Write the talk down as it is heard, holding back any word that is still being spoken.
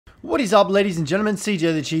What is up, ladies and gentlemen?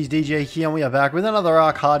 Cjthecheesedj here, and we are back with another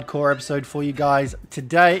Ark Hardcore episode for you guys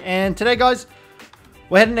today. And today, guys,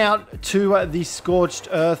 we're heading out to the Scorched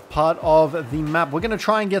Earth part of the map. We're going to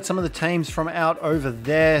try and get some of the tames from out over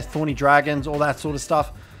there, thorny dragons, all that sort of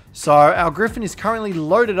stuff. So our Griffin is currently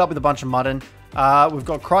loaded up with a bunch of mutton. We've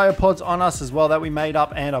got cryopods on us as well that we made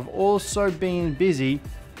up, and I've also been busy.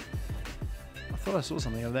 I thought I saw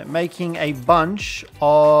something over there, making a bunch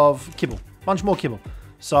of kibble, bunch more kibble.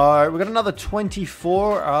 So we've got another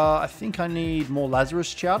 24. I think I need more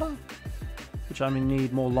Lazarus chowder, which I'm going to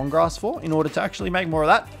need more long grass for in order to actually make more of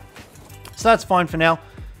that. So that's fine for now.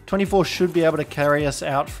 24 should be able to carry us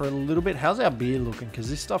out for a little bit. How's our beer looking?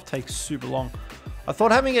 Because this stuff takes super long. I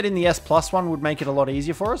thought having it in the S Plus one would make it a lot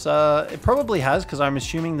easier for us. It probably has, because I'm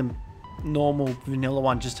assuming the normal vanilla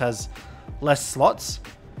one just has less slots.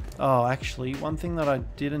 Oh, actually, one thing that I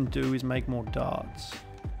didn't do is make more darts.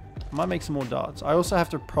 I might make some more darts. I also have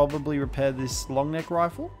to probably repair this long neck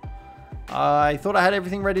rifle. I thought I had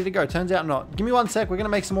everything ready to go. Turns out not. Give me 1 sec. We're going to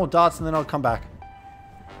make some more darts and then I'll come back.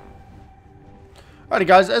 Alrighty,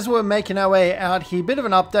 guys. As we're making our way out here, bit of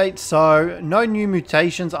an update. So, no new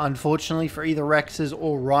mutations, unfortunately, for either Rexes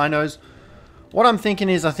or Rhinos. What I'm thinking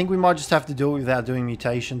is I think we might just have to do it without doing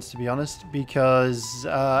mutations, to be honest. Because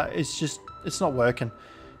it's not working.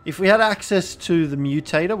 If we had access to the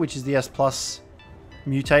mutator, which is the S Plus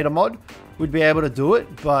mutator mod, we'd be able to do it,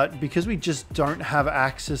 but because we just don't have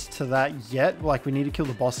access to that yet, like we need to kill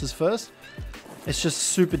the bosses first, it's just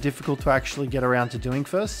super difficult to actually get around to doing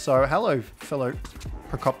first. So hello, fellow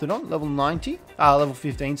Procoptodon, level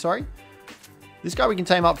 15, sorry. This guy we can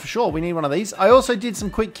tame up for sure. We need one of these. I also did some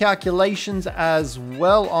quick calculations as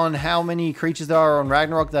well on how many creatures there are on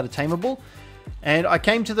Ragnarok that are tameable, and I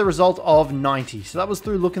came to the result of 90. So that was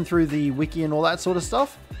through looking through the wiki and all that sort of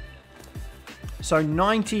stuff. So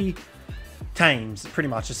 90 tames, pretty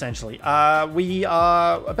much, essentially. We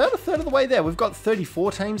are about a third of the way there. We've got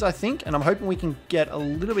 34 tames, I think, and I'm hoping we can get a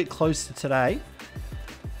little bit closer today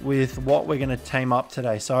with what we're going to tame up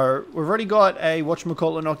today. So we've already got a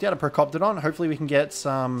whatchamacallit knocked out, a Procoptodon. Hopefully we can get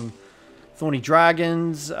some thorny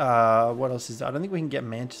dragons. What else is there? I don't think we can get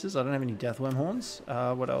mantises. I don't have any deathworm horns.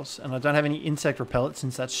 What else? And I don't have any insect repellent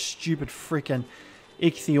since that stupid freaking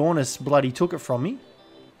Ichthyornis bloody took it from me.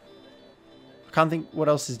 Can't think what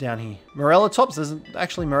else is down here. Morellatops. There's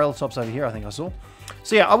actually Morellatops over here, I think I saw.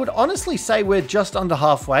 So yeah, I would honestly say we're just under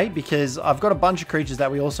halfway because I've got a bunch of creatures that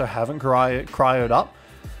we also haven't cryoed up.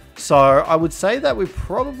 So I would say that we're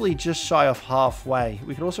probably just shy of halfway.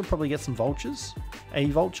 We could also probably get some vultures. A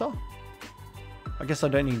vulture. I guess I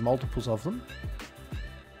don't need multiples of them.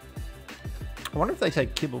 I wonder if they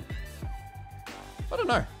take kibble. I don't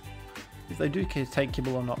know if they do take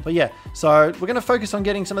kibble or not. But yeah, so we're going to focus on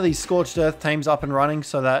getting some of these Scorched Earth tames up and running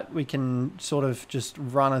so that we can sort of just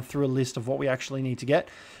run through a list of what we actually need to get.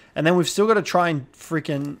 And then we've still got to try and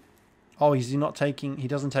freaking... Oh, he's not taking... He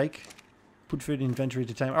doesn't take... Put food in inventory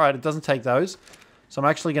to tame. Alright, it doesn't take those. So I'm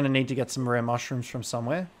actually going to need to get some rare mushrooms from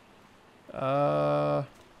somewhere. Will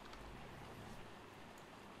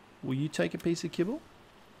you take a piece of kibble?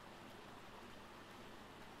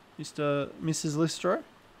 Mrs. Listro?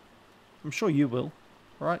 I'm sure you will,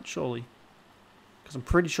 right? Surely. Because I'm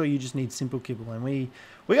pretty sure you just need simple kibble. And we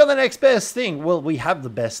got the next best thing. Well, we have the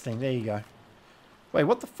best thing. There you go. Wait,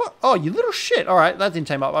 what the fuck? Oh, you little shit. Alright, that didn't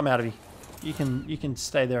tame up. I'm out of here. You can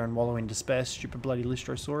stay there and wallow in despair, stupid bloody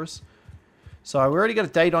Lystrosaurus. So we already got a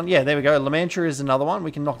date on. Yeah, there we go. Lamantra is another one.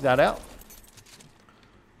 We can knock that out.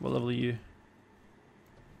 What level are you?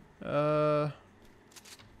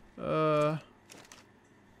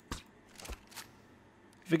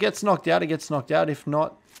 If it gets knocked out, it gets knocked out. If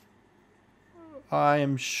not, I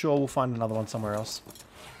am sure we'll find another one somewhere else.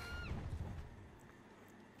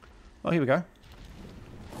 Oh, here we go.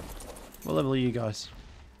 What level are you guys?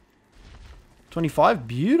 25?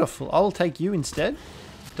 Beautiful. I'll take you instead.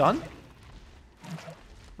 Done.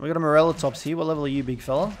 We got a Morellatops here. What level are you, big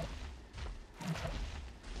fella?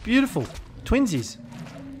 Beautiful. Twinsies.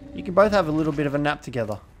 You can both have a little bit of a nap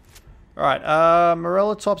together. Alright,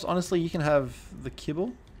 Morellatops, honestly, you can have the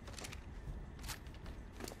kibble.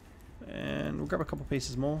 And we'll grab a couple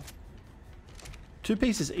pieces more. 2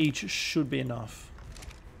 pieces each should be enough.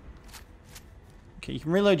 Okay, you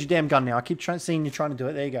can reload your damn gun now. I keep seeing you trying to do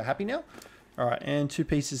it. There you go. Happy now? Alright, and 2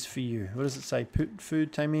 pieces for you. What does it say?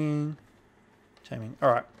 Food, taming. Taming.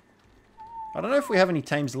 Alright. I don't know if we have any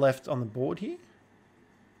tames left on the board here.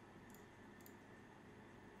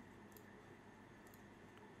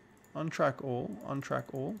 Untrack all. Untrack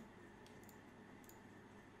all.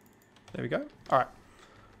 There we go. Alright.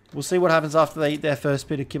 We'll see what happens after they eat their first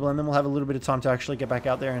bit of kibble, and then we'll have a little bit of time to actually get back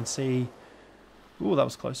out there and see Ooh, that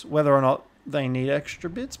was close. Whether or not they need extra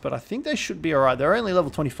bits, but I think they should be alright. They're only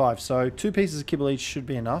level 25, so 2 pieces of kibble each should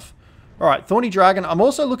be enough. Alright, Thorny Dragon. I'm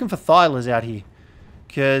also looking for Thylers out here,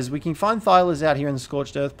 because we can find Thylers out here in the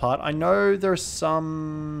Scorched Earth part. I know there are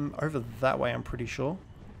some over that way, I'm pretty sure.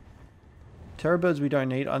 Terror Birds we don't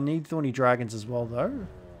need. I need Thorny Dragons as well, though.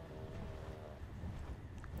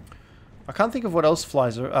 I can't think of what else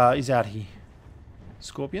flies is out here.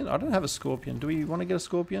 Scorpion? I don't have a scorpion. Do we want to get a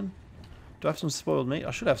scorpion? Do I have some spoiled meat?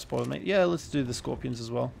 I should have spoiled meat. Yeah, let's do the scorpions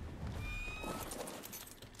as well.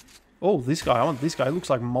 Oh, this guy. I want this guy. He looks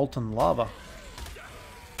like molten lava.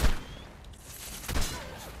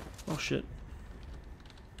 Oh, shit.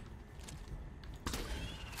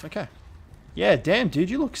 Okay. Yeah, damn, dude.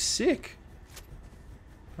 You look sick.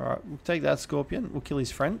 Alright, we'll take that scorpion. We'll kill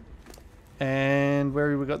his friend. And where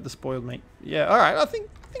have we got the spoiled meat? Yeah, alright. I think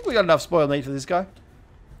we got enough spoiled meat for this guy.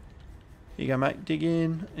 Here you go, mate. Dig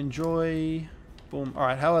in. Enjoy. Boom.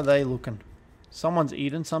 Alright, how are they looking? Someone's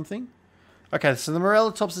eaten something. Okay, so the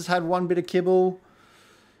Morellatops has had 1 bit of kibble.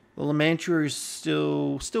 The Lamantria is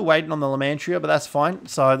still waiting on the Lamantria, but that's fine.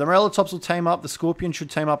 So the Morellatops will tame up. The Scorpion should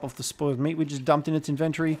tame up off the spoiled meat we just dumped in its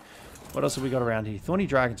inventory. What else have we got around here? Thorny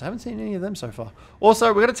Dragons. I haven't seen any of them so far. Also,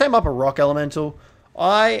 we're going to tame up a Rock Elemental.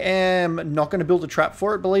 I am not going to build a trap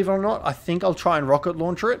for it, believe it or not. I think I'll try and rocket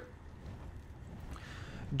launcher it.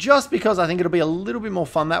 Just because I think it'll be a little bit more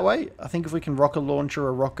fun that way. I think if we can rocket launcher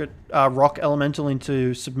a rock elemental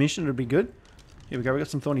into submission, it'll be good. Here we go. We got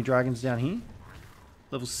some Thorny Dragons down here.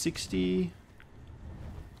 Level 60.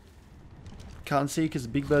 Can't see because the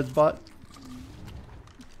big bird's butt.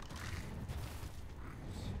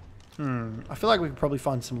 I feel like we could probably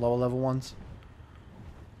find some lower level ones.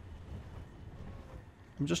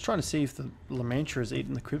 I'm just trying to see if the Lamantria has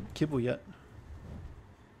eaten the kibble yet.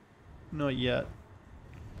 Not yet.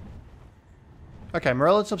 Okay,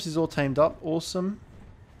 Morellatops is all tamed up. Awesome.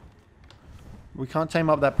 We can't tame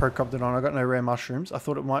up that Procoptodon. I got no rare mushrooms. I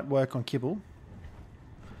thought it might work on kibble.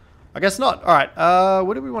 I guess not. Alright,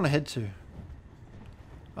 where do we want to head to?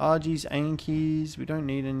 Argies, Ankies. We don't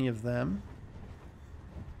need any of them.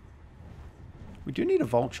 We do need a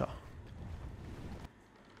vulture.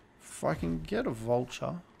 If I can get a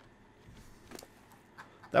vulture,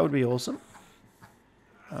 that would be awesome.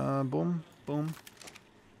 Boom, boom.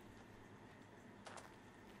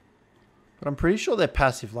 But I'm pretty sure they're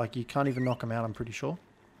passive. Like, you can't even knock them out, I'm pretty sure.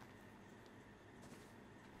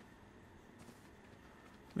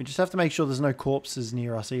 We just have to make sure there's no corpses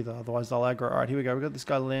near us either. Otherwise, they'll aggro. Alright, here we go. We got this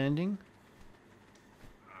guy landing.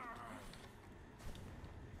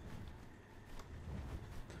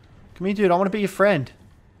 Come here, dude. I want to be your friend.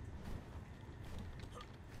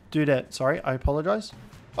 Dudette. Sorry, I apologize.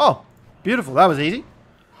 Oh, beautiful. That was easy.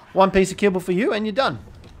 1 piece of kibble for you, and you're done.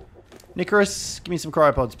 Nicorus, give me some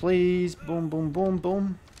cryopods, please. Boom, boom, boom,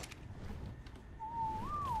 boom.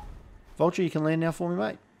 Vulture, you can land now for me,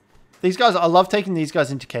 mate. These guys, I love taking these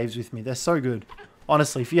guys into caves with me. They're so good.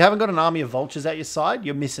 Honestly, if you haven't got an army of vultures at your side,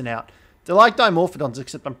 you're missing out. They're like Dimorphodons,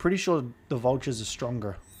 except I'm pretty sure the vultures are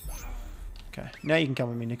stronger. Okay, now you can come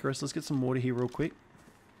with me, Nicorus. Let's get some water here real quick.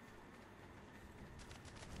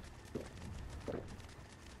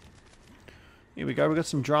 Here we go. We've got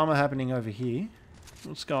some drama happening over here.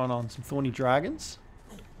 What's going on? Some Thorny Dragons.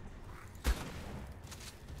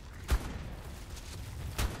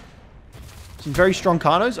 Some very strong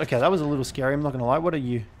Carnos. Okay, that was a little scary. I'm not going to lie. What are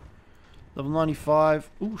you? Level 95.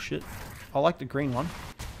 Ooh, shit. I like the green one.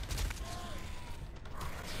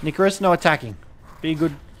 Nicorus, no attacking. Be a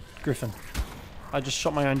good griffin. I just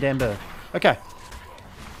shot my own damn bird. Okay.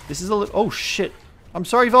 This is a little... Oh, shit. I'm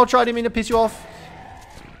sorry, Vulture. I didn't mean to piss you off.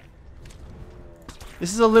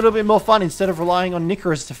 This is a little bit more fun instead of relying on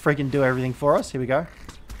Nicorus to freaking do everything for us. Here we go.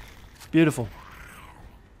 Beautiful.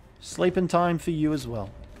 Sleeping time for you as well.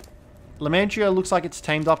 Lamantria looks like it's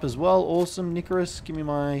tamed up as well. Awesome. Nicorus, give me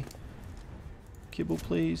my kibble,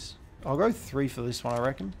 please. I'll go 3 for this one, I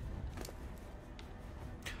reckon.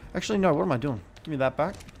 Actually, no. What am I doing? Give me that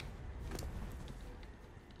back.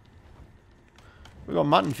 We got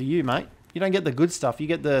mutton for you, mate. You don't get the good stuff. You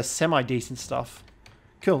get the semi-decent stuff.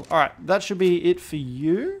 Cool. Alright, that should be it for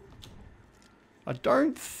you. I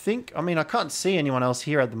don't think... I mean, I can't see anyone else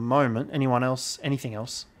here at the moment. Anyone else? Anything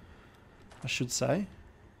else, I should say.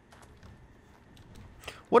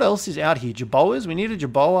 What else is out here? Jaboas? We need a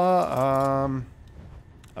Jaboa.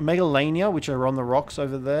 A Megalania, which are on the rocks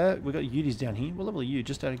over there. We got Utis down here. What level are you?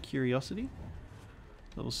 Just out of curiosity.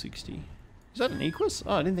 Level 60. Is that an Equus?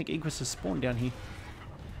 Oh, I didn't think Equus has spawned down here.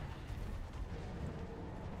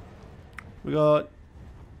 We got...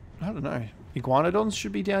 I don't know. Iguanodons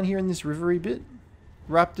should be down here in this rivery bit.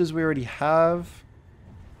 Raptors we already have.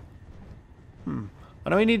 I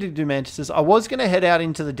know we need to do mantises. I was going to head out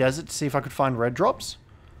into the desert to see if I could find red drops.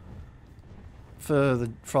 For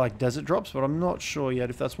like desert drops, but I'm not sure yet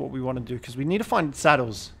if that's what we want to do, because we need to find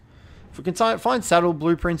saddles. If we can find saddle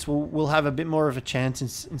blueprints, we'll have a bit more of a chance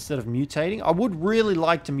instead of mutating. I would really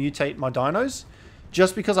like to mutate my dinos,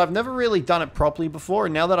 just because I've never really done it properly before,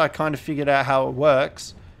 and now that I kind of figured out how it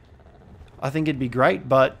works, I think it'd be great.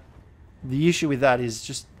 But the issue with that is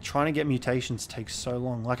just trying to get mutations takes so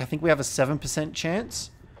long. Like, I think we have a 7% chance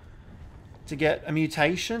to get a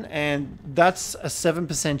mutation, and that's a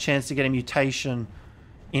 7% chance to get a mutation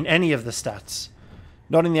in any of the stats,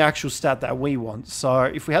 not in the actual stat that we want. So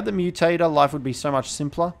if we had the mutator, life would be so much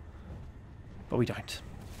simpler, but we don't.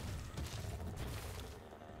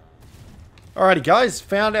 Alrighty guys,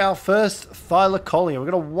 found our first Thylacoleo.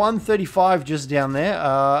 We've got a 135 just down there.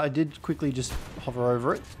 I did quickly just hover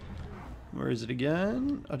over it. Where is it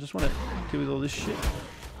again? I just want to deal with all this shit.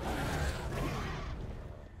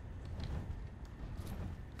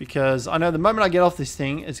 Because I know the moment I get off this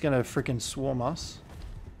thing, it's going to freaking swarm us.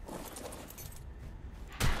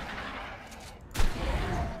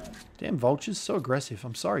 Damn vultures, so aggressive.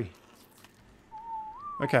 I'm sorry.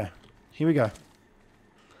 Okay, here we go.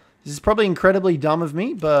 This is probably incredibly dumb of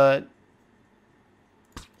me, but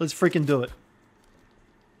let's freaking do it.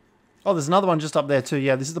 Oh, there's another one just up there too.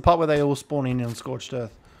 Yeah, this is the part where they all spawn in on Scorched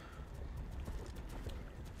Earth.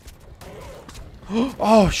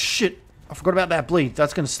 Oh, shit. I forgot about that bleed.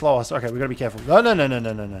 That's going to slow us. Okay, we got to be careful.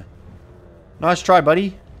 No. Nice try,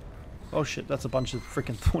 buddy. Oh, shit. That's a bunch of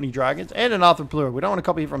freaking thorny dragons. And an Arthropleura. We don't want to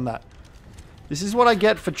copy from that. This is what I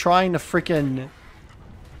get for trying to freaking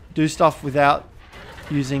do stuff without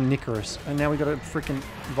using Nicarus. And now we got a freaking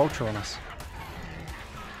vulture on us.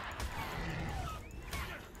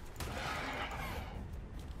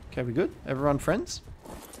 Okay, we good? Everyone friends?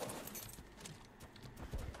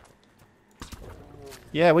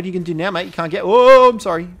 Yeah, what are you going to do now, mate? You can't get... Oh, I'm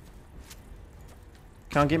sorry.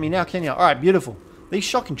 Can't get me now, can you? Alright, beautiful. These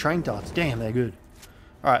shocking train darts. Damn, they're good.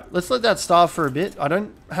 Alright, let's let that starve for a bit. I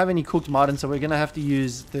don't have any cooked mutton, so we're going to have to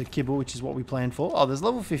use the kibble, which is what we planned for. Oh, there's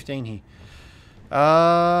level 15 here.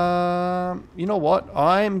 You know what?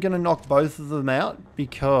 I'm going to knock both of them out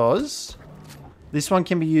because this one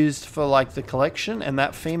can be used for like the collection, and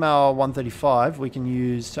that female 135 we can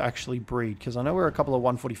use to actually breed, because I know where a couple of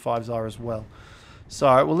 145s are as well.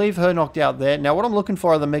 So we'll leave her knocked out there. Now what I'm looking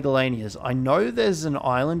for are the Megalanias. I know there's an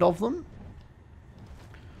island of them,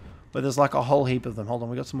 but there's like a whole heap of them. Hold on,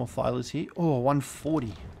 we got some more Thylas here. Oh,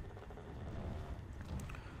 140.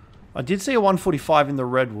 I did see a 145 in the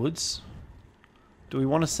Redwoods. Do we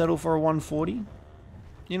want to settle for a 140?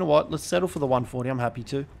 You know what? Let's settle for the 140. I'm happy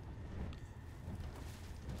to.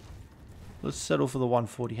 Let's settle for the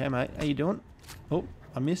 140. Hey, mate. How you doing? Oh,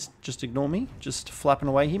 I missed. Just ignore me. Just flapping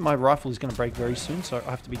away here. My rifle is going to break very soon, so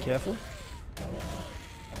I have to be careful.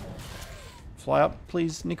 Fly up,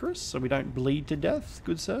 please, Nicarus, so we don't bleed to death.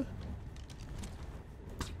 Good, sir.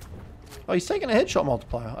 Oh, he's taking a headshot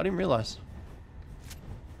multiplier. I didn't realize.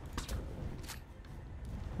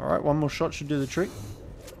 Alright, one more shot should do the trick.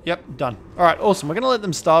 Yep, done. Alright, awesome. We're going to let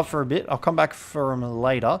them starve for a bit. I'll come back for them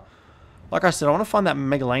later. Like I said, I want to find that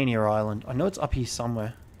Megalania island. I know it's up here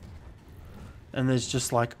somewhere. And there's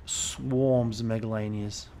just like swarms of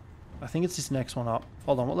Megalanias. I think it's this next one up.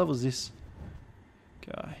 Hold on, what level is this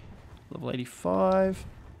guy? Level 85.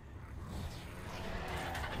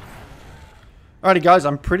 Alrighty guys,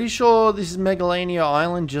 I'm pretty sure this is Megalania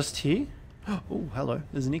Island just here. Oh, hello.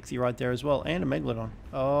 There's an Ixie right there as well. And a Megalodon.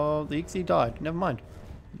 Oh, the Ixie died. Never mind.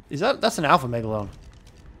 That's an alpha Megalodon.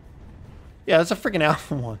 Yeah, that's a freaking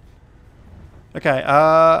alpha one. Okay,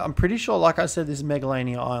 I'm pretty sure, like I said, this is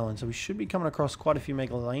Megalania Island. So we should be coming across quite a few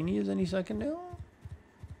Megalanias any second now.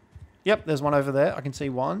 Yep, there's one over there. I can see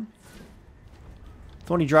one.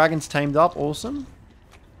 Thorny Dragons tamed up. Awesome.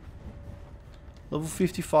 Level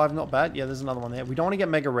 55, not bad. Yeah, there's another one there. We don't want to get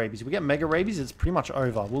Mega Rabies. If we get Mega Rabies, it's pretty much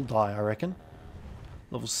over. We'll die, I reckon.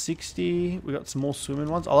 Level 60. We got some more swimming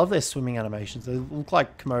ones. I love their swimming animations. They look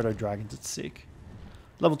like Komodo dragons. It's sick.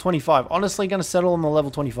 Level 25. Honestly, going to settle on the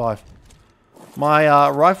level 25. My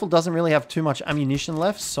rifle doesn't really have too much ammunition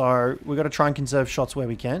left, so we've got to try and conserve shots where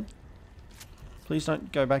we can. Please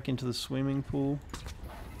don't go back into the swimming pool.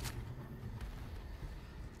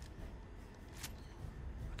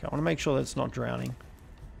 Okay, I want to make sure that it's not drowning.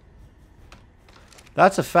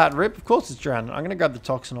 That's a fat rip. Of course it's drowning. I'm going to grab the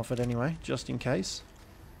toxin off it anyway, just in case.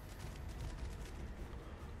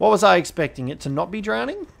 What was I expecting? It to not be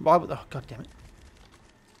drowning? Why would... Oh, God damn it.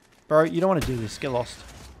 Bro, you don't want to do this. Get lost.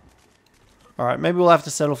 Alright, maybe we'll have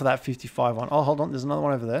to settle for that 55 one. Oh, hold on. There's another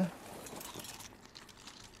one over there.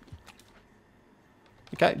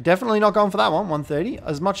 Okay, definitely not going for that one. 130.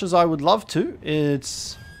 As much as I would love to,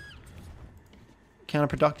 it's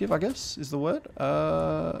counterproductive, I guess, is the word.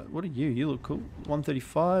 What are you? You look cool.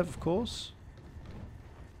 135, of course.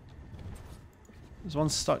 There's one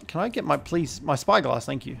stuck. Can I get my, please, my spyglass?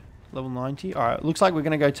 Thank you. Level 90. All right, looks like we're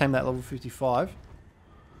going to go tame that level 55.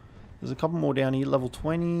 There's a couple more down here. Level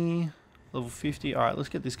 20, level 50. All right, let's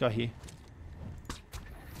get this guy here.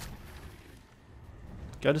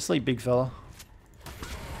 Go to sleep, big fella.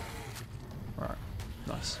 All right,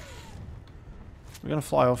 nice. We're going to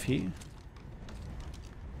fly off here.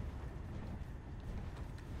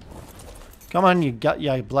 Come on, you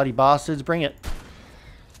bloody bastards. Bring it.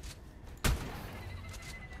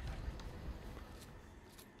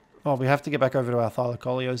 Oh, we have to get back over to our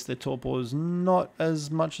THYLACOLEOs. Their torpor is not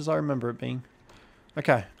as much as I remember it being.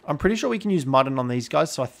 Okay, I'm pretty sure we can use muddin on these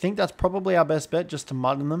guys, so I think that's probably our best bet, just to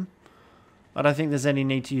muddin them. I don't think there's any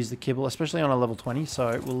need to use the kibble, especially on a level 20,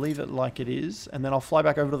 so we'll leave it like it is. And then I'll fly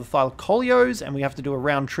back over to the THYLACOLEOs, and we have to do a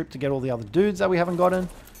round trip to get all the other dudes that we haven't gotten.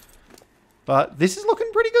 But this is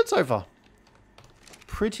looking pretty good so far.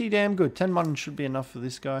 Pretty damn good. 10 muddin should be enough for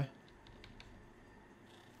this guy.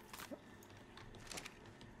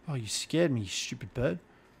 Oh, you scared me, you stupid bird.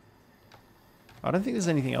 I don't think there's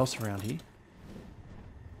anything else around here.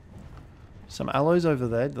 Some alloys over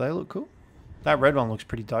there. Do they look cool? That red one looks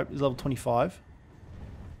pretty dope. It's level 25.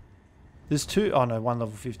 There's two. Oh, no, one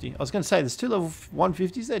level 50. I was going to say, there's two level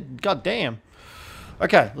 150s there. God damn.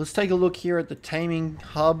 Okay, let's take a look here at the taming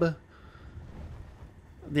hub.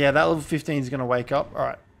 Yeah, that level 15 is going to wake up. All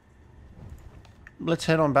right. Let's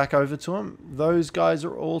head on back over to them. Those guys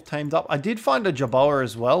are all tamed up. I did find a Jaboa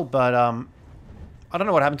as well, but I don't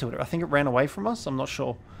know what happened to it. I think it ran away from us. I'm not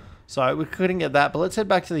sure. So we couldn't get that. But let's head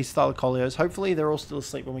back to these THYLACOLEOs. Hopefully they're all still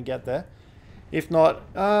asleep when we get there. If not,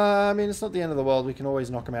 I mean, it's not the end of the world. We can always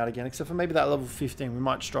knock them out again. Except for maybe that level 15. We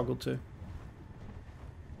might struggle to.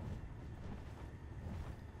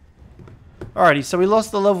 Alrighty, so we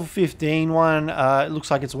lost the level 15 one. It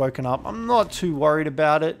looks like it's woken up. I'm not too worried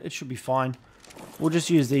about it. It should be fine. We'll just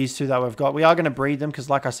use these two that we've got. We are going to breed them because,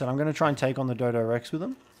 like I said, I'm going to try and take on the Dodo Rex with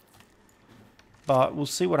them. But we'll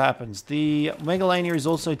see what happens. The Megalania is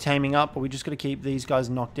also taming up, but we just got to keep these guys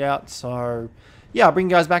knocked out. So, yeah, I'll bring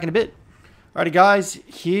you guys back in a bit. Alrighty, guys,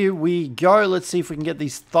 here we go. Let's see if we can get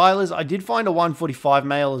these Thylers. I did find a 145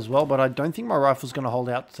 male as well, but I don't think my rifle's going to hold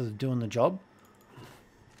out to doing the job.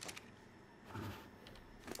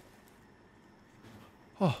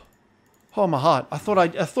 Oh, my heart. I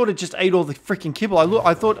thought it just ate all the freaking kibble.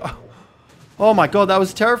 I thought, oh my god, that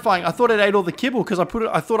was terrifying. I thought it ate all the kibble because I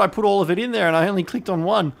thought I put all of it in there and I only clicked on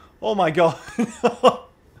one. Oh my god.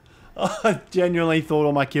 I genuinely thought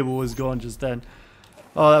all my kibble was gone just then.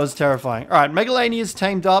 Oh, that was terrifying. All right, Megalania's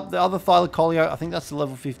tamed up. The other THYLACOLEO, I think that's the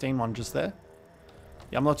level 15 one just there.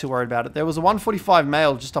 Yeah, I'm not too worried about it. There was a 145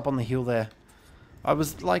 male just up on the hill there. I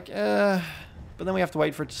was like, but then we have to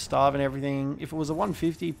wait for it to starve and everything. If it was a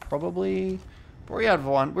 150, probably. But we have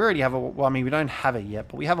one. We already have a. Well, I mean, we don't have it yet,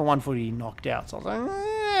 but we have a 140 knocked out. So I was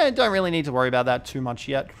like, don't really need to worry about that too much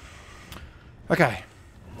yet. Okay.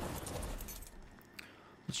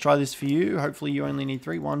 Let's try this for you. Hopefully, you only need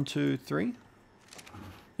 3. 1, 2, 3.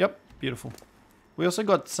 Yep, beautiful. We also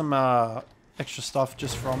got some extra stuff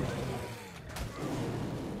just from.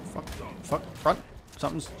 Fuck, front.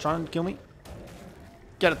 Something's trying to kill me.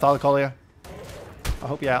 Get it, THYLACOLEO. I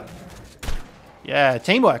hope you're out. Yeah,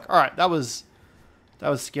 teamwork. All right, that was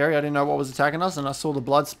scary. I didn't know what was attacking us, and I saw the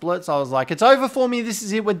blood splits. I was like, it's over for me. This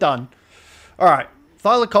is it. We're done. All right,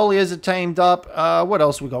 THYLACOLEOs are tamed up. What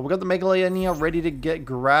else we got? We got the Megalania ready to get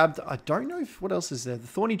grabbed. I don't know what else is there. The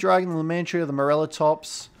Thorny Dragon, the Lamantria, the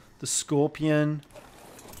Morellatops, the Scorpion.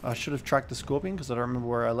 I should have tracked the Scorpion because I don't remember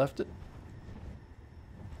where I left it.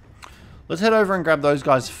 Let's head over and grab those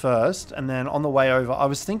guys first, and then on the way over, I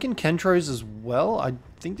was thinking Kentros as well. I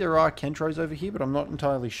think there are Kentros over here, but I'm not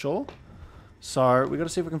entirely sure. So we got to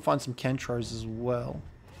see if we can find some Kentros as well.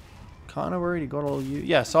 Kind of already got all you.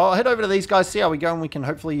 Yeah, so I'll head over to these guys, see how we go, and we can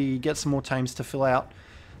hopefully get some more tames to fill out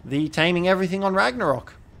the Taming Everything on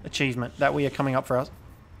Ragnarok achievement that we are coming up for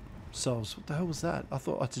ourselves. What the hell was that? I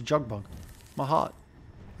thought it's a jug bug. My heart.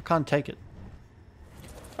 I can't take it.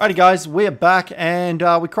 Alrighty guys, we're back and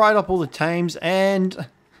we cried up all the tames and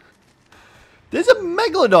there's a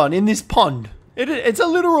Megalodon in this pond. It's a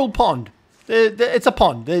literal pond. It's a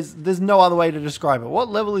pond. There's no other way to describe it. What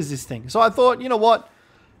level is this thing? So I thought, you know what?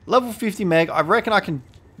 Level 50 meg. I reckon I can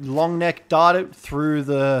long neck dart it through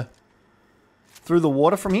the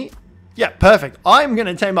water from here. Yeah, perfect. I'm going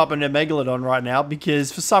to tame up a Megalodon right now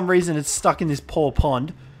because for some reason it's stuck in this poor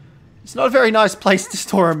pond. It's not a very nice place to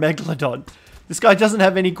store a Megalodon. This guy doesn't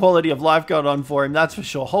have any quality of life going on for him, that's for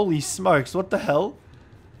sure. Holy smokes, what the hell?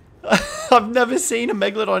 I've never seen a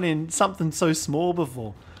Megalodon in something so small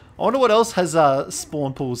before. I wonder what else has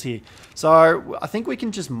spawn pools here. So, I think we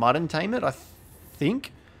can just mud and tame it, I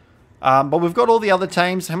think. But we've got all the other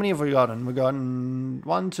tames. How many have we gotten? We've gotten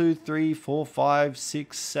 1, 2, 3, 4, 5,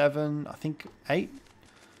 6, 7, I think 8,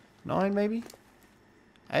 9 maybe?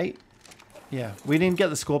 8. Yeah, we didn't get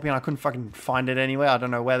the scorpion. I couldn't fucking find it anywhere. I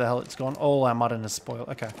don't know where the hell it's gone. All our mutton is spoiled.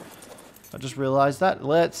 Okay. I just realized that.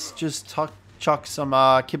 Let's just chuck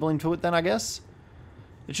some kibble into it then, I guess.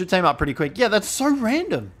 It should tame up pretty quick. Yeah, that's so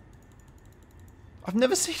random. I've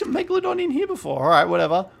never seen a Megalodon in here before. Alright,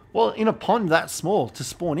 whatever. Well, in a pond that small to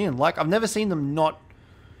spawn in. Like, I've never seen them not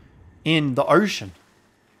in the ocean.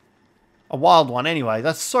 A wild one anyway.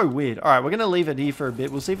 That's so weird. Alright, we're going to leave it here for a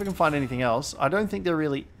bit. We'll see if we can find anything else. I don't think there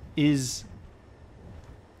really is...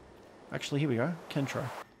 Actually, here we go. Kentro.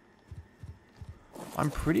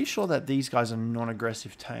 I'm pretty sure that these guys are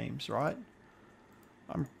non-aggressive tames, right?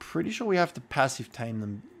 I'm pretty sure we have to passive tame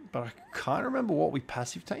them, but I can't remember what we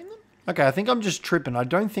passive tame them. Okay, I think I'm just tripping. I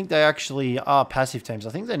don't think they actually are passive tames. I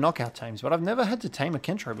think they're knockout tames, but I've never had to tame a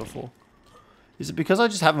Kentro before. Is it because I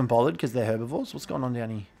just haven't bothered because they're herbivores? What's going on down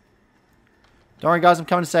here? Don't worry, guys. I'm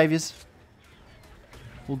coming to save yous.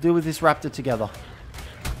 We'll deal with this raptor together.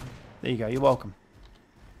 There you go. You're welcome.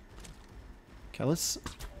 Okay, let's...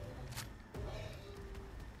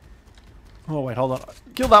 Oh, wait. Hold on.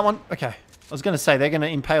 Kill that one. Okay. I was going to say, they're going to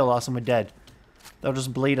impale us and we're dead. They'll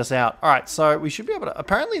just bleed us out. Alright, so we should be able to...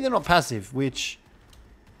 Apparently they're not passive, which...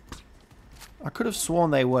 I could have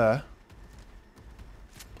sworn they were.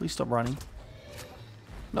 Please stop running.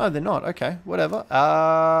 No, they're not. Okay, whatever.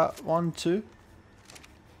 1, 2.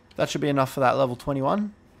 That should be enough for that level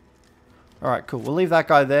 21. Alright, cool. We'll leave that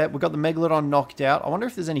guy there. We've got the Megalodon knocked out. I wonder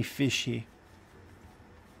if there's any fish here.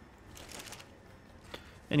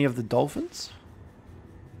 Any of the dolphins?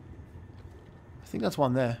 I think that's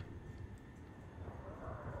one there.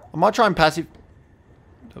 I might try and passive...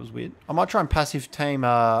 That was weird. I might try and passive tame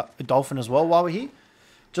a dolphin as well while we're here.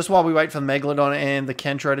 Just while we wait for the Megalodon and the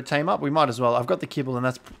Kentro to tame up. We might as well. I've got the kibble and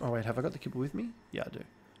that's... Oh wait, have I got the kibble with me? Yeah, I do.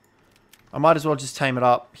 I might as well just tame it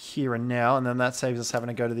up here and now. And then that saves us having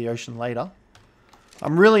to go to the ocean later.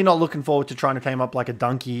 I'm really not looking forward to trying to tame up like a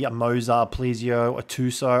Donkey, a Mosa, a Plesio, a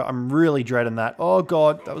Tuso. I'm really dreading that. Oh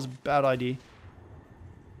god, that was a bad idea.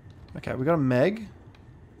 Okay, we got a Meg.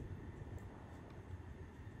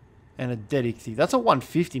 And a dead Ichthy. That's a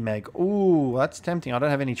 150 Meg. Ooh, that's tempting. I don't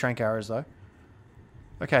have any trank arrows though.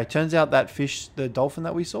 Okay, turns out that fish, the dolphin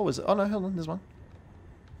that we saw was... Oh no, hold on, there's one.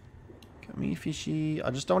 Come here, fishy. I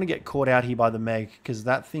just don't want to get caught out here by the Meg, because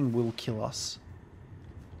that thing will kill us.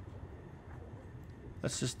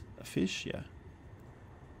 That's just a fish, yeah.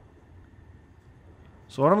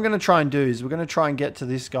 So what I'm going to try and do is we're going to try and get to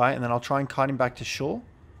this guy, and then I'll try and kite him back to shore.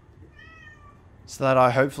 So that I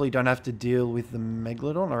hopefully don't have to deal with the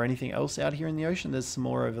Megalodon or anything else out here in the ocean. There's some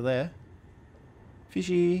more over there.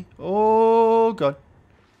 Fishy. Oh, God.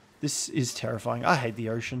 This is terrifying. I hate the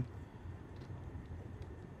ocean.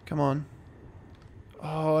 Come on.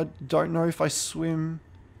 Oh, I don't know if I swim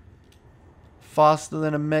faster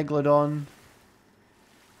than a Megalodon.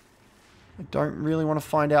 I don't really want to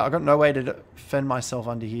find out. I've got no way to defend myself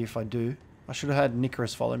under here if I do. I should have had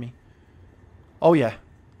Nicarus follow me. Oh, yeah.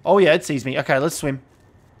 Oh, yeah, it sees me. Okay, let's swim.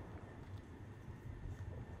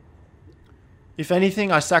 If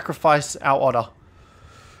anything, I sacrifice our otter.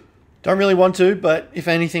 Don't really want to, but if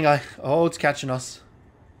anything, I... Oh, it's catching us.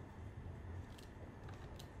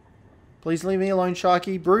 Please leave me alone,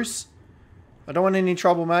 Sharky. Bruce, I don't want any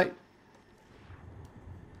trouble, mate.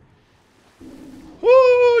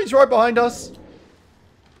 Woo! He's right behind us.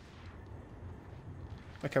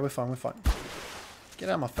 Okay, we're fine, we're fine. Get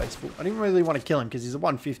out of my face, fool. I didn't really want to kill him because he's a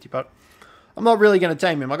 150, but I'm not really going to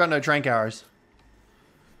tame him. I got no trank arrows.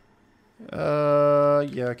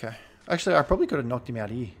 Yeah, okay. Actually, I probably could have knocked him out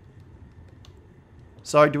here.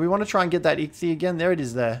 So, do we want to try and get that Ichthy again? There it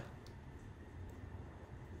is there.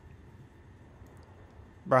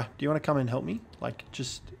 Bruh, do you want to come and help me? Like,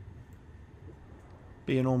 just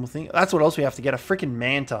be a normal thing. That's what else we have to get. A freaking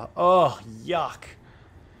manta. Oh, yuck.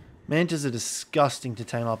 Mantas are disgusting to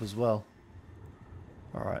tame up as well.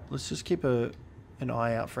 Alright, let's just keep an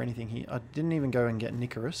eye out for anything here. I didn't even go and get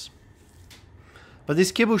Nicarus. But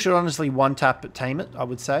this kibble should honestly one-tap tame it, I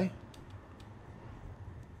would say.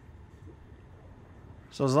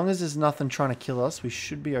 So as long as there's nothing trying to kill us, we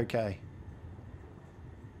should be okay.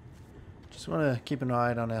 Just want to keep an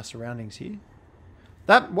eye out on our surroundings here.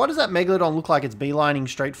 Why does that Megalodon look like it's beelining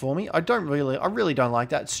straight for me? I really don't like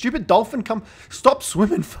that. Stupid dolphin, stop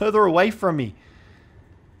swimming further away from me.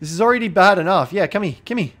 This is already bad enough. Yeah, come here.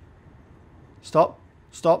 Come here. Stop.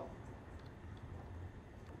 Stop.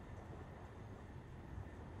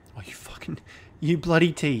 Oh, you fucking... You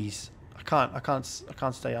bloody tease. I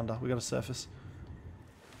can't stay under. We got to surface.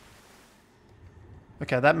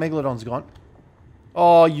 Okay, that Megalodon's gone.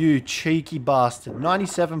 Oh, you cheeky bastard.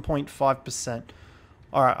 97.5%.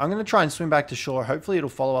 Alright, I'm going to try and swim back to shore. Hopefully it'll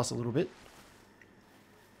follow us a little bit.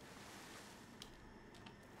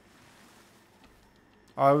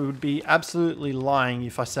 I would be absolutely lying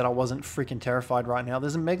if I said I wasn't freaking terrified right now.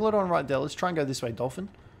 There's a Megalodon right there. Let's try and go this way, Dolphin.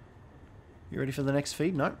 You ready for the next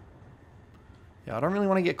feed? No. Yeah, I don't really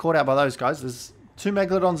want to get caught out by those guys. There's 2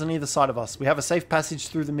 Megalodons on either side of us. We have a safe passage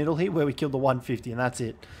through the middle here where we killed the 150 and that's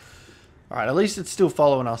it. Alright, at least it's still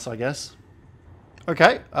following us, I guess.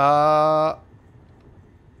 Okay.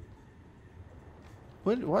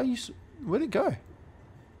 Where'd it go?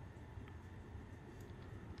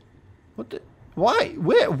 Why?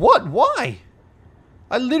 Where? What? Why?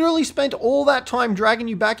 I literally spent all that time dragging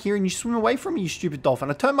you back here and you swim away from me, you stupid dolphin.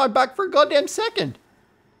 I turned my back for a goddamn second.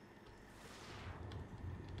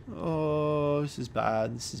 Oh, this is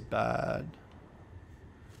bad. This is bad.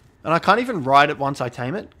 And I can't even ride it once I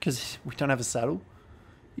tame it because we don't have a saddle.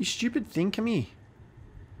 You stupid thing, come here.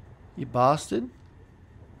 You bastard.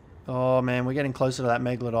 Oh man, we're getting closer to that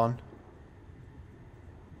Megalodon.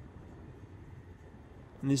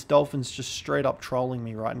 And this dolphin's just straight up trolling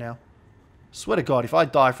me right now. Swear to God, if I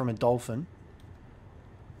die from a dolphin...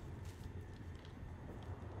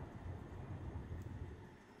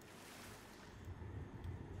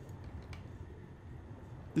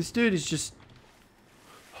 This dude is just...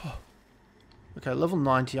 Okay, level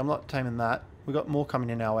 90. I'm not taming that. We got more coming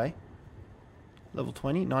in our way. Level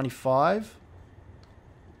 20, 95.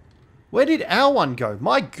 Where did our one go?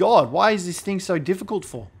 My God, why is this thing so difficult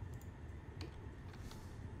for?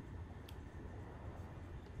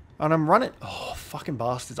 And I'm running... Oh, fucking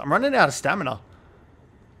bastards. I'm running out of stamina.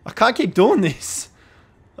 I can't keep doing this.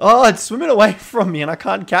 Oh, it's swimming away from me and I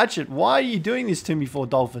can't catch it. Why are you doing this to me for,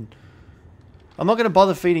 dolphin? I'm not going to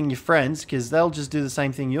bother feeding your friends because they'll just do the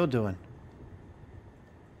same thing you're doing.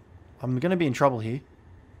 I'm going to be in trouble here.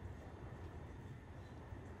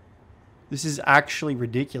 This is actually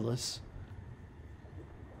ridiculous.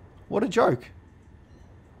 What a joke.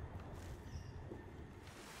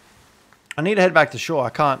 I need to head back to shore. I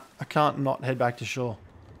can't not head back to shore.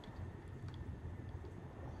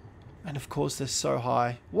 And of course they're so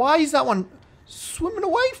high. Why is that one swimming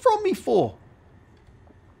away from me for?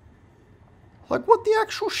 Like, what the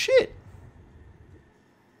actual shit?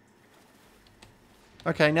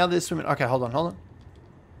 Okay, now they're swimming. Okay, hold on, hold on.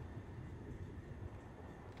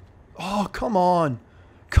 Oh, come on.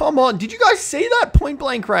 Come on. Did you guys see that? Point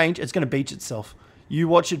blank range. It's going to beach itself. You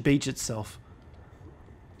watch it beach itself.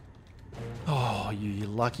 Oh, you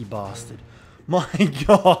lucky bastard. My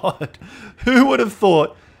God. Who would have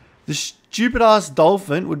thought the stupid ass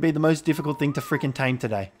dolphin would be the most difficult thing to freaking tame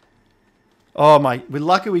today? Oh my. We're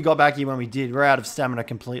lucky we got back here when we did. We're out of stamina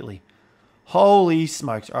completely. Holy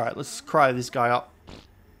smokes. Alright, let's cry this guy up.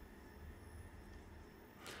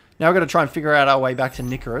 Now we've got to try and figure out our way back to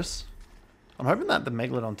Nicarus. I'm hoping that the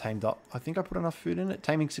Megalodon tamed up. I think I put enough food in it.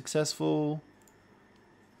 Taming successful.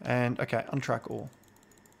 And, okay, untrack all.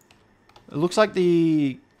 It looks like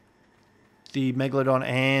the Megalodon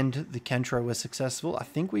and the Kentro were successful. I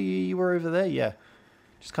think we were over there. Yeah.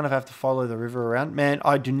 Just kind of have to follow the river around. Man,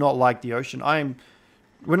 I do not like the ocean.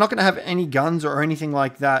 We're not going to have any guns or anything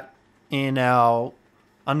like that in our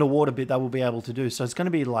underwater bit that we'll be able to do. So it's going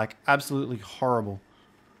to be like absolutely horrible.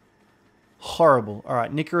 Horrible. All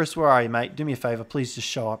right, Nicarus, where are you, mate? Do me a favor. Please just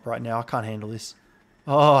show up right now. I can't handle this.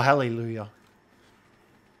 Oh, hallelujah.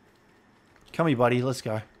 Come here, buddy. Let's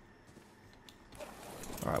go.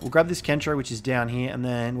 All right, we'll grab this Kentro, which is down here, and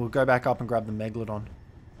then we'll go back up and grab the Megalodon.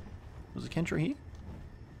 Was the Kentro here?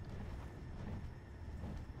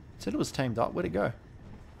 It said it was tamed up. Where'd it go?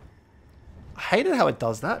 I hated how it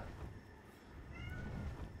does that.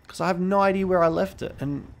 Because I have no idea where I left it.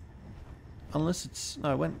 And unless it's...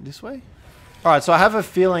 No, it went this way? Alright, so I have a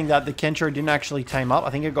feeling that the Kentro didn't actually tame up.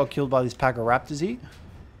 I think it got killed by this pack of raptors here.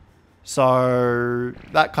 So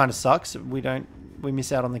that kind of sucks. We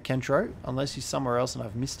miss out on the Kentro. Unless he's somewhere else and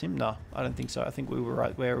I've missed him. No, I don't think so. I think we were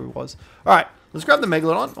right where he was. Alright, let's grab the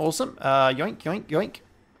Megalodon. Awesome. Yoink, yoink, yoink.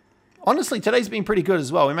 Honestly, today's been pretty good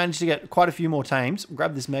as well. We managed to get quite a few more tames.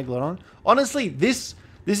 Grab this Megalodon. Honestly, this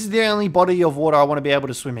is the only body of water I want to be able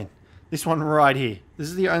to swim in. This one right here. This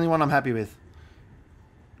is the only one I'm happy with.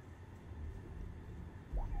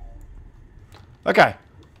 Okay.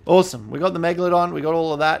 Awesome. We got the Megalodon. We got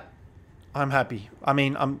all of that. I'm happy. I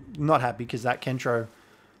mean, I'm not happy because that Kentro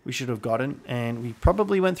we should have gotten. And we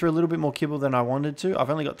probably went through a little bit more kibble than I wanted to. I've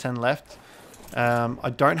only got 10 left.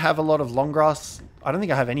 I don't have a lot of long grass. I don't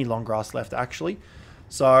think I have any long grass left, actually.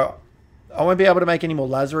 So I won't be able to make any more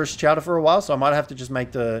Lazarus chowder for a while. So I might have to just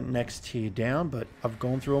make the next tier down. But I've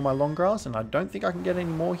gone through all my long grass, and I don't think I can get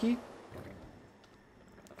any more here.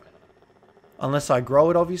 Unless I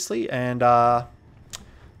grow it, obviously. And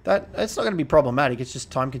it's not going to be problematic. It's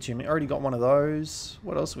just time consuming. I already got one of those.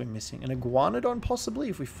 What else are we missing? An iguanodon, possibly,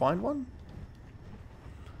 if we find one.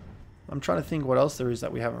 I'm trying to think what else there is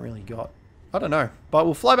that we haven't really got. I don't know. But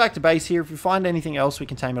we'll fly back to base here. If we find anything else, we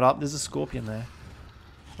can tame it up. There's a scorpion there.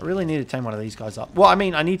 I really need to tame one of these guys up. Well, I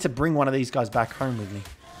mean, I need to bring one of these guys back home with me.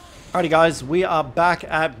 Alrighty, guys. We are back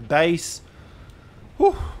at base.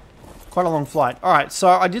 Whew. Quite a long flight. Alright, so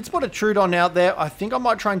I did spot a Troodon out there. I think I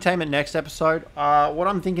might try and tame it next episode. What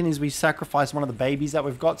I'm thinking is we sacrifice one of the babies that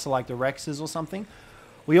we've got, so like the Rexes or something.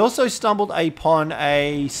 We also stumbled upon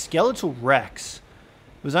a skeletal Rex.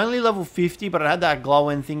 It was only level 50, but it had that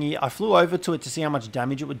glowing thingy. I flew over to it to see how much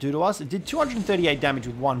damage it would do to us. It did 238 damage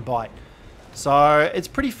with one bite. So it's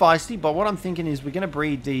pretty feisty, but what I'm thinking is we're going to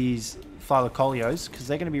breed these THYLACOLEOs, because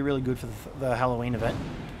they're going to be really good for the Halloween event.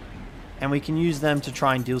 And we can use them to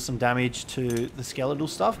try and deal some damage to the skeletal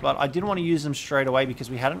stuff. But I didn't want to use them straight away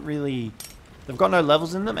because we hadn't really... They've got no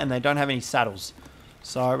levels in them and they don't have any saddles.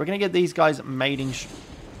 So we're going to get these guys mating...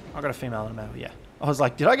 I got a female and a male, yeah. I was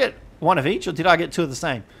like, did I get one of each or did I get two of the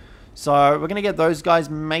same? So we're going to get those guys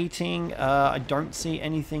mating. I don't see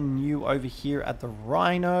anything new over here at the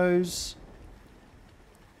rhinos.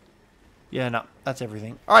 Yeah, no, that's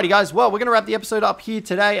everything. Alrighty, guys. Well, we're going to wrap the episode up here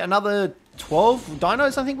today. Another 12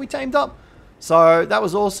 dinos, I think we tamed up. So that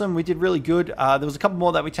was awesome. We did really good. There was a couple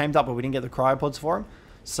more that we tamed up, but we didn't get the cryopods for them.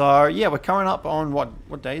 So yeah, we're coming up on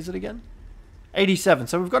what day is it again? 87.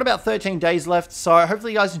 So we've got about 13 days left. So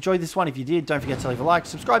hopefully you guys enjoyed this one. If you did, don't forget to leave a like,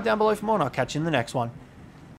 subscribe down below for more, and I'll catch you in the next one.